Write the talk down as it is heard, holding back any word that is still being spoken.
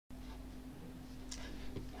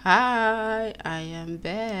Hi, I am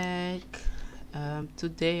back.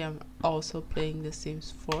 Today I'm also playing The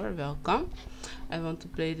Sims 4. Welcome. I want to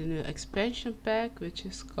play the new expansion pack, which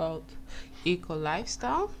is called Eco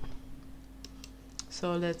Lifestyle.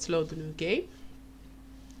 So let's load the new game.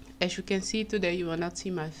 As you can see today, you will not see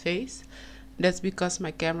my face. That's because my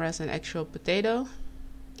camera is an actual potato.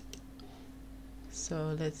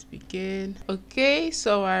 So let's begin. Okay,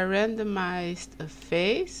 so I randomized a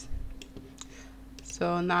face.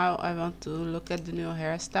 So now I want to look at the new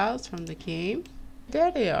hairstyles from the game. There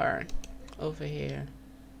they are, over here.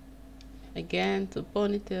 Again, two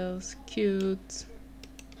ponytails, cute.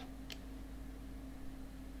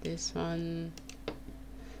 This one,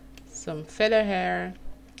 some feather hair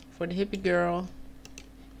for the hippie girl.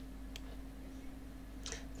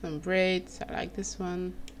 Some braids, I like this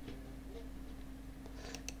one.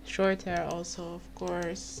 Short hair also, of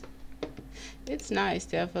course. It's nice,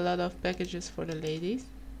 they have a lot of packages for the ladies.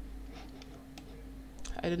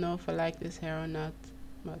 I don't know if I like this hair or not,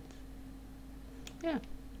 but yeah.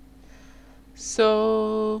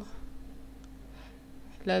 So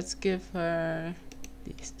let's give her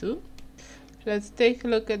these two. Let's take a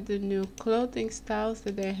look at the new clothing styles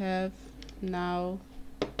that they have now.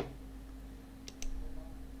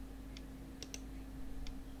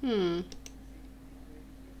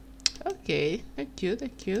 Okay, they're cute, they're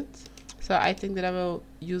cute. So I think that I will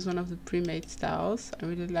use one of the pre-made styles. I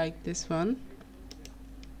really like this one.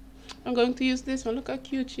 I'm going to use this one. Look how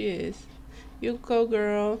cute she is. You go,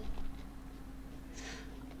 girl.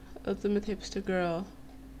 Ultimate hipster girl.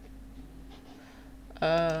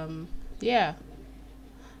 Yeah.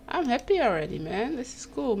 I'm happy already, man. This is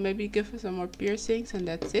cool. Maybe give her some more piercings and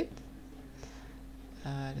that's it.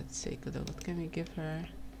 Let's take a look. What can we give her?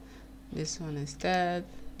 This one instead.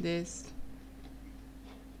 This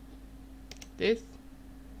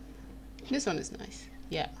one is nice.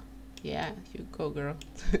 Yeah, you go, girl.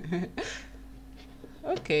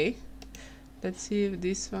 Okay, let's see if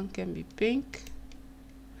this one can be pink.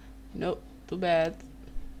 Nope, too bad.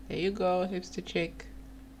 There you go, hipster chick.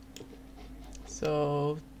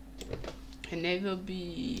 So her name will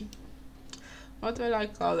be, what will I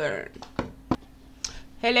call her?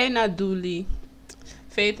 Helena Dooley.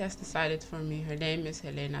 Fate has decided for me. Her name is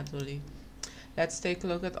Helena Dooley. Let's take a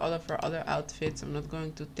look at all of her other outfits. I'm not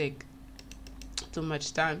going to take too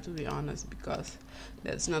much time, to be honest, because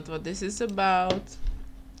that's not what this is about.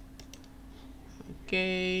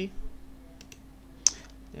 Okay,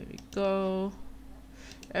 there we go.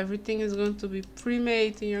 Everything is going to be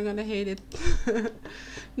pre-made and you're gonna hate it.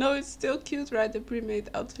 No, it's still cute, right? The pre-made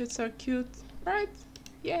outfits are cute, right?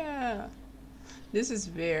 Yeah, this is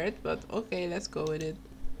weird, but okay, let's go with it.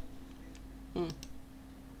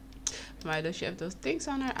 Why does she have those things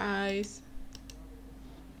on her eyes?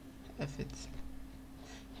 F it.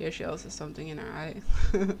 Here she also has something in her eye.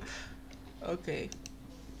 Okay.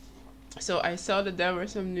 So I saw that there were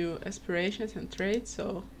some new aspirations and traits,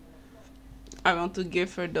 so I want to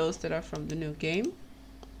give her those that are from the new game,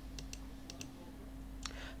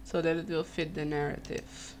 so that it will fit the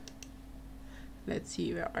narrative. Let's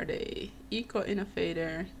see, where are they? Eco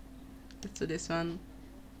Innovator. Let's do this one.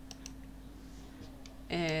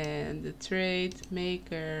 And the trait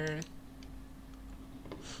Maker.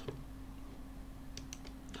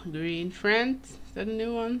 Green Friend. Is that a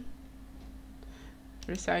new one?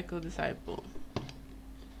 Recycle Disciple.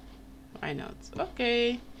 Why not?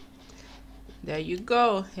 Okay. There you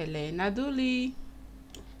go, Helena Dooley.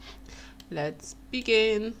 Let's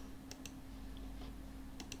begin.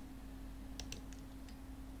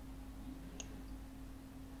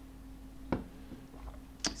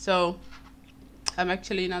 So I'm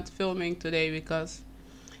actually not filming today because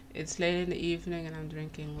it's late in the evening and I'm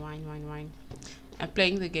drinking wine and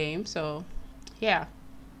playing the game. So yeah,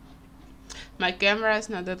 my camera is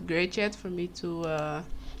not that great yet for me to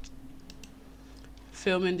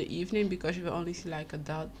film in the evening because you will only see like a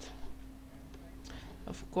dot.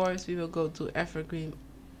 Of course we will go to Evergreen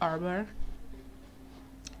Arbor.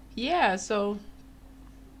 Yeah, so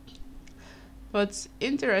what's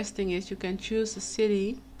interesting is you can choose a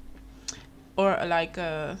city or like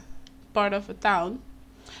a part of a town,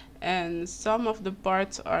 and some of the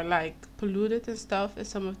parts are like polluted and stuff, and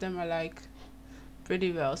some of them are like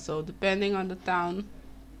pretty well. So depending on the town,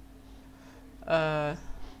 the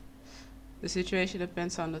situation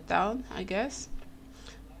depends on the town, I guess.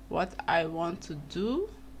 What I want to do,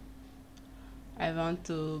 I want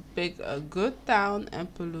to pick a good town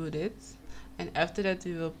and pollute it, and after that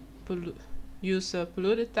we will use a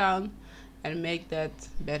polluted town and make that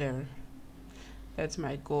better. That's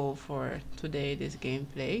my goal for today, this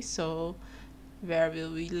gameplay. So where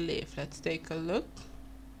will we live? Let's take a look.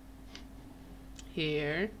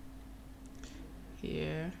 here,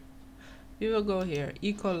 here. We will go here.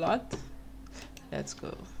 Eco lot. Let's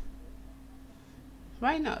go.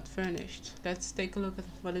 Why not? Furnished. Let's take a look at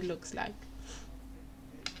what it looks like.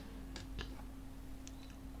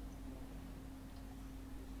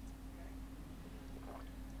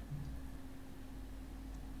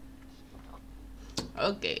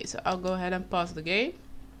 Okay, so I'll go ahead and pause the game.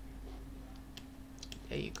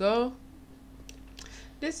 There you go.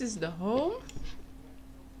 This is the home.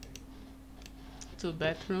 2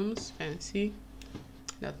 bedrooms, fancy.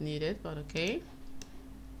 Not needed, but okay.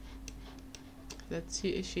 Let's see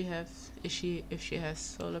if she has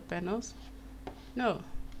solar panels. No,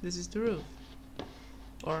 this is the roof.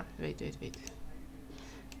 Or wait.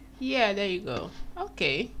 Yeah, there you go.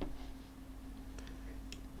 Okay.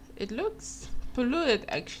 It looks polluted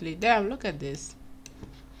actually. Damn, look at this.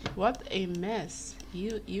 What a mess.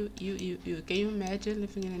 You. Can you imagine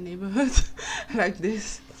living in a neighborhood like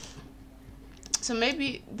this? So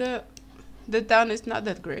maybe the town is not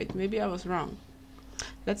that great. Maybe I was wrong.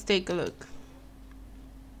 Let's take a look.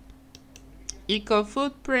 Eco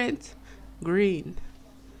footprint, green.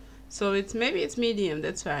 So maybe it's medium,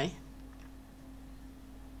 that's why.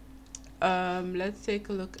 Let's take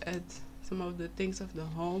a look at some of the things of the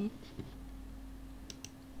home.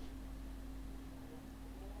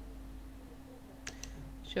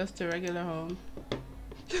 Just a regular home.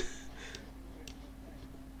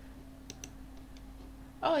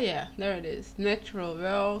 Oh yeah, there it is. Natural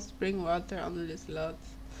well, spring water under this lot.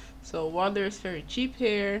 So water is very cheap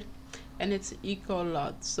here, and it's an eco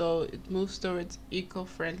lot, so it moves towards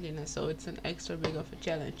eco-friendliness, so it's an extra big of a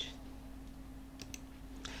challenge.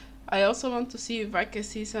 I also want to see if I can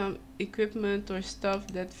see some equipment or stuff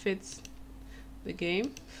that fits the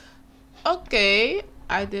game. Okay,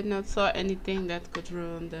 I did not saw anything that could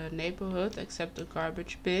ruin the neighborhood except the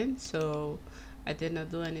garbage bin, so I did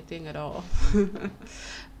not do anything at all.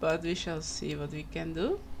 But we shall see what we can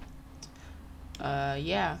do.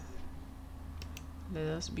 Yeah, let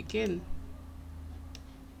us begin.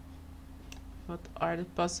 What are the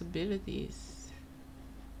possibilities?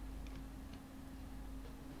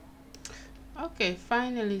 Okay,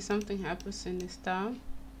 finally something happens in this town.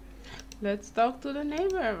 Let's talk to the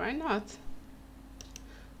neighbor, why not?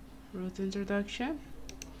 Root introduction?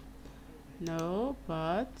 No,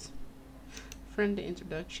 but friendly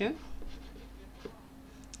introduction.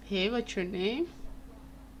 Hey, what's your name?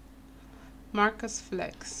 Marcus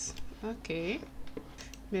Flex. Okay.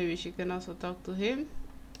 Maybe she can also talk to him.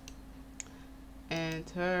 And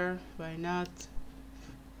her, why not?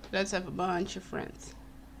 Let's have a bunch of friends.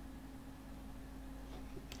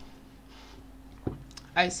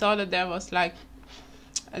 I saw that there was like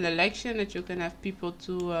an election that you can have people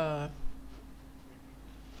to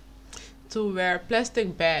wear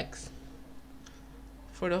plastic bags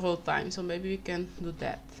for the whole time, so maybe we can do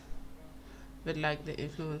that with like the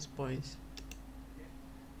influence points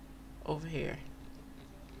over here.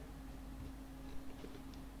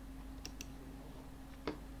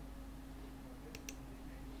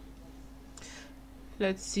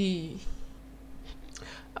 Let's see.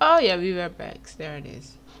 Oh yeah, we wear bags. There it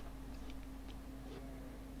is.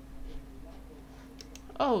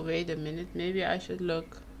 Oh, wait a minute. Maybe I should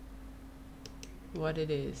look what it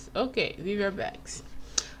is. Okay, we wear bags.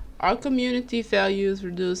 Our community values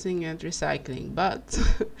reducing and recycling, but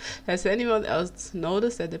has anyone else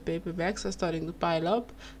noticed that the paper bags are starting to pile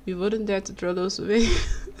up? We wouldn't dare to throw those away.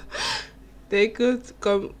 They could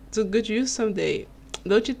come to good use someday.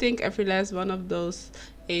 Don't you think every last one of those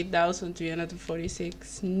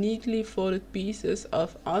 8,346 neatly folded pieces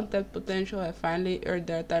of untapped potential have finally earned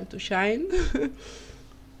their time to shine?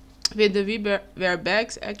 With the We Wear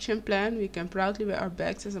Bags action plan, we can proudly wear our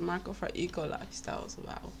bags as a mark of our eco lifestyles.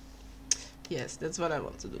 Wow. Yes, that's what I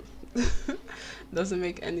want to do. Doesn't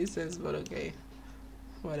make any sense, but okay.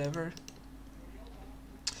 Whatever.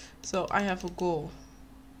 So I have a goal.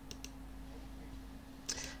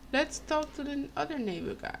 Let's talk to the other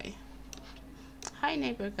neighbor guy. Hi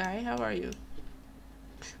neighbor guy, how are you?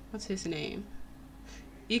 What's his name?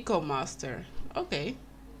 Eco Master. Okay.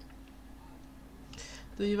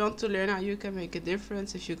 Do you want to learn how you can make a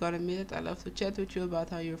difference? If you got a minute, I'd love to chat with you about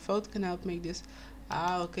how your vote can help make this.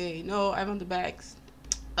 Ah, okay. No, I want the bags.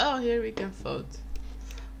 Oh, here we can vote.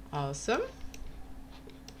 Awesome.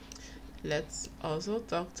 Let's also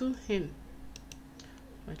talk to him.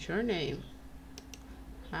 What's your name?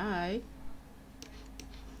 Hi.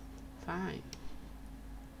 Fine.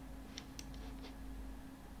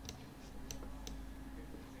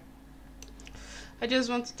 I just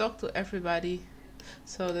want to talk to everybody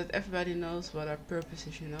so that everybody knows what our purpose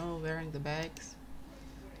is, you know, wearing the bags.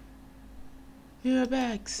 Here are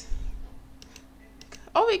bags.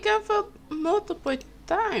 Oh, we can vote multiple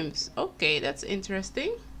times. Okay, that's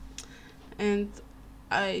interesting. And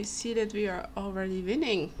I see that we are already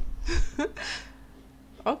winning.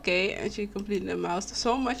 Okay, and she completed the mouse.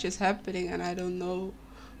 So much is happening and I don't know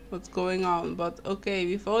what's going on. But okay,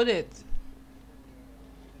 we voted.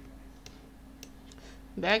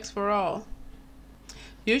 Bags for all.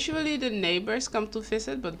 Usually the neighbors come to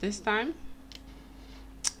visit, but this time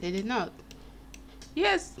they did not.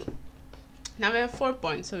 Yes! Now we have 4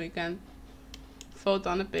 points, so we can vote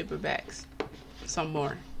on the paper bags. Some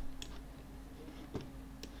more.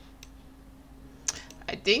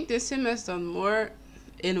 I think this sim has done more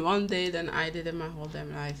in one day than I did in my whole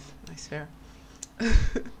damn life. I swear.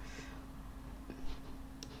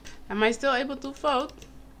 Am I still able to vote?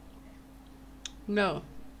 No.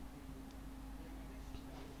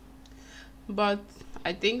 But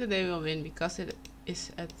I think that they will win because it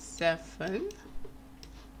is at 7.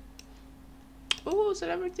 Ooh,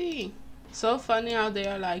 celebrity. So funny how they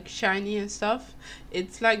are like shiny and stuff.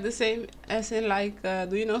 It's like the same as in like,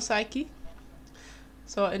 do you know Psyche?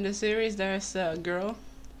 So in the series there's a girl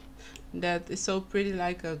that is so pretty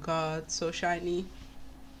like a god, so shiny.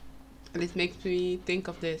 And it makes me think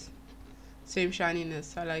of this. Same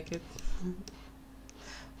shininess, I like it.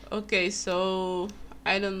 Okay, so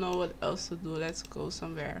I don't know what else to do. Let's go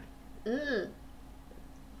somewhere.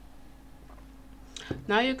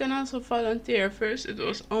 Now you can also volunteer. First it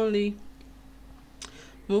was only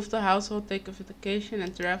move the household, take a vacation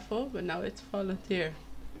and travel, but now it's volunteer.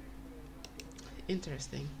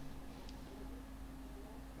 Interesting.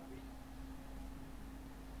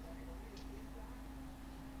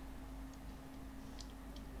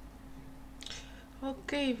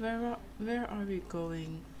 Okay, where are we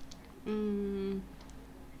going?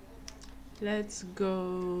 Let's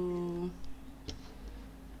go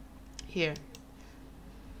here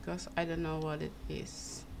because I don't know what it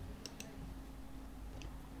is.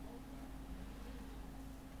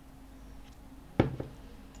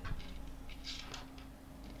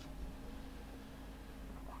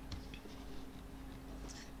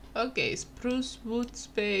 Okay, spruce wood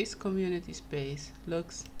space, community space.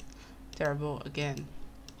 Looks terrible again.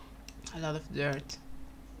 A lot of dirt.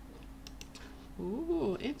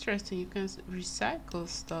 Ooh, interesting. You can recycle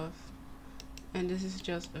stuff. And this is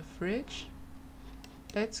just a fridge.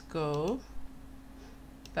 Let's go.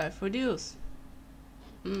 Daffodils.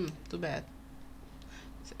 Too bad.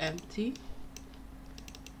 It's empty.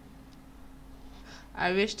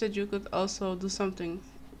 I wish that you could also do something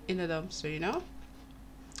in the dumpster, you know?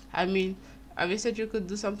 I mean, I wish that you could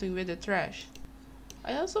do something with the trash.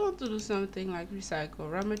 I also want to do something like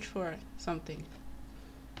recycle, rummage for something.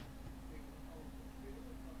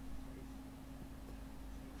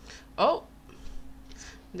 Oh,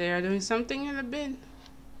 they are doing something in the bin.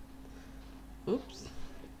 Oops.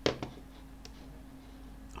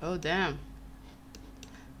 Oh, damn.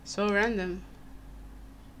 So random.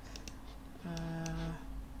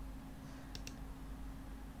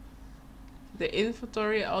 The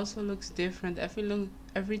inventory also looks different.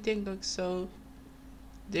 Everything looks so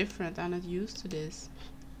different. I'm not used to this.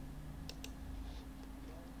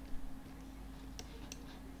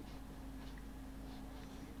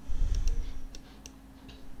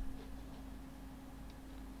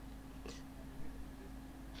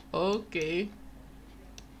 Okay.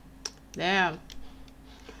 Damn.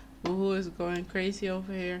 Woohoo is going crazy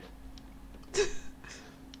over here.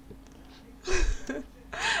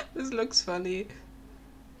 This looks funny.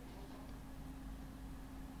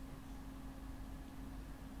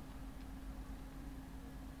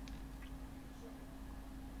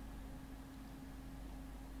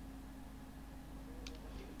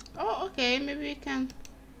 Oh, okay. Maybe we can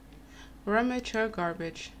rummage her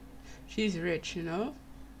garbage. She's rich, you know?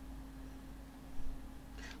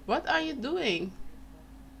 What are you doing?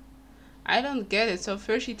 I don't get it. So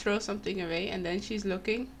first she throws something away and then she's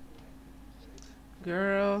looking.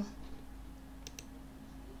 Girl.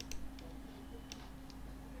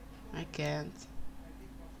 I can't.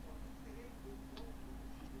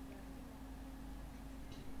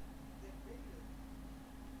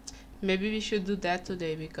 Maybe we should do that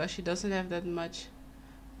today because she doesn't have that much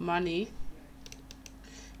money.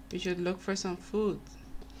 We should look for some food.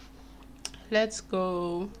 Let's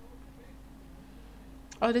go.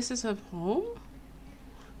 Oh, this is a home?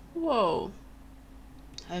 Whoa.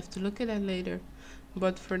 I have to look at that later.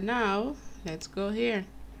 But for now, let's go here.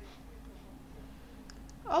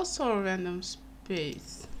 Also a random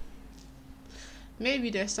space. Maybe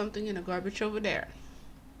there's something in the garbage over there.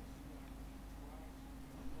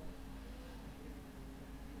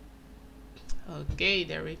 Okay,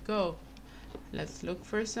 there we go. Let's look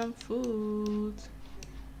for some food.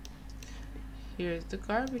 Here's the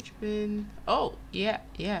garbage bin. Oh, yeah,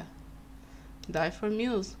 yeah. Die for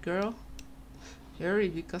meals, girl. Hurry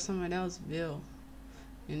because someone else will.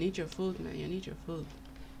 You need your food, man. You need your food.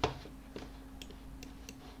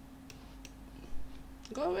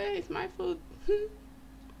 Go away, it's my food.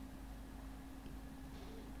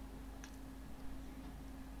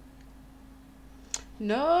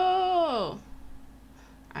 No!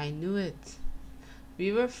 I knew it.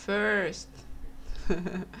 We were first.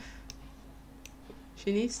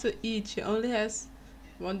 She needs to eat. She only has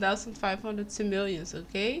 1,500 simoleons,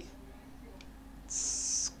 okay?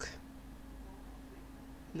 Tsk.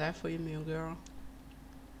 Die for your meal, girl.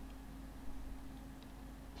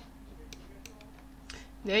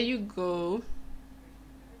 There you go.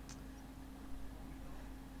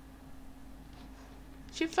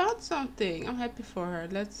 She found something. I'm happy for her.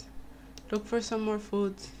 Let's look for some more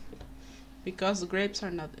food. Because grapes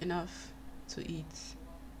are not enough to eat.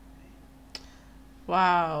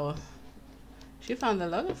 Wow. She found a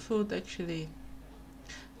lot of food actually.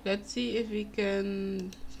 Let's see if we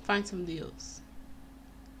can find some deals.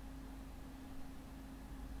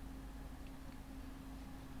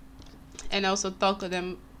 And also talk to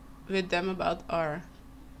them with them about our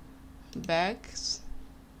bags.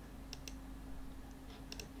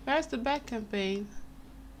 Where's the bag campaign?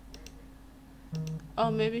 Oh,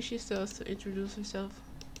 maybe she still has to introduce herself.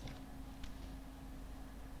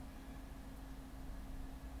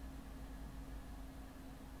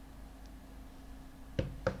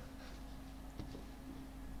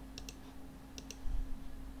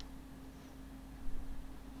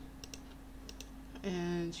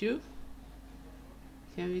 And you?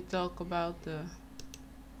 Can we talk about the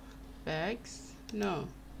bags? No.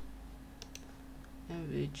 And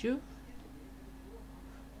with you?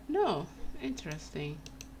 No. Interesting.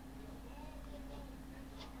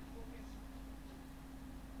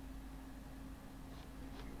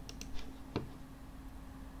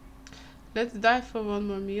 Let's dive for one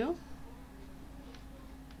more meal.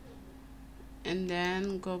 And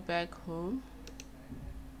then go back home.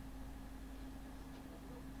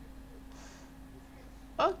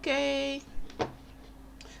 Okay.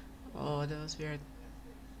 Oh, that was weird.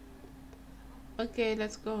 Okay,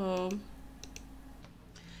 let's go home.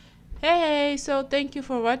 Hey, so thank you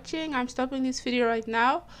for watching. I'm stopping this video right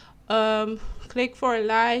now. Click for a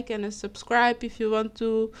like and a subscribe if you want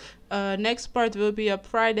to. Next part will be up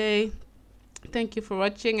Friday. Thank you for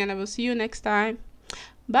watching and I will see you next time.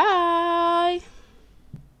 Bye.